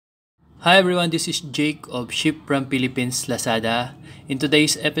Hi everyone, this is Jake of Ship from Philippines Lazada. In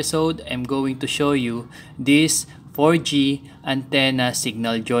today's episode, I'm going to show you this 4G antenna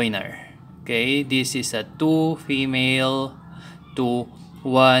signal joiner. Okay, this is a 2 female to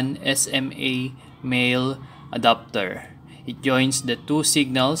 1 SMA male adapter. It joins the two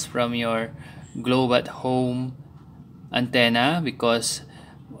signals from your globe at home antenna because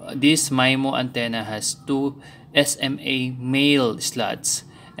this MIMO antenna has two SMA male slots,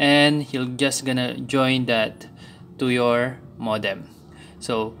 and you're just gonna join that to your modem.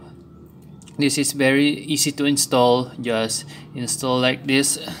 So this is very easy to install. Just install like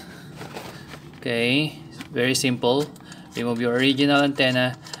this. Okay, very simple. Remove your original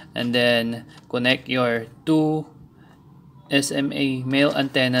antenna and then connect your two SMA male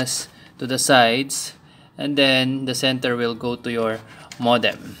antennas to the sides, and then the center will go to your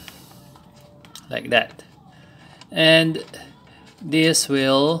modem like that, and this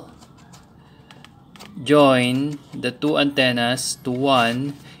will join the two antennas to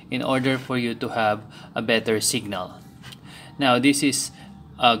one in order for you to have a better signal. Now this is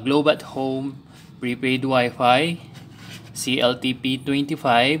a globe at home prepaid Wi-Fi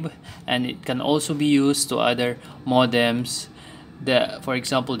Zlt-P25, and it can also be used to other modems, for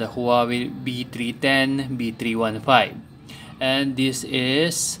example the Huawei B310, B315, and this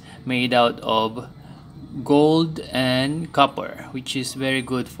is made out of gold and copper, which is very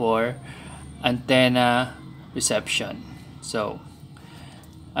good for antenna reception. So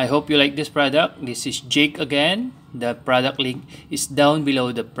I hope you like this product. This is Jake again. The product link is down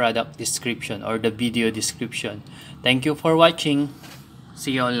below the product description or the video description. Thank you for watching.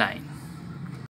 See you online.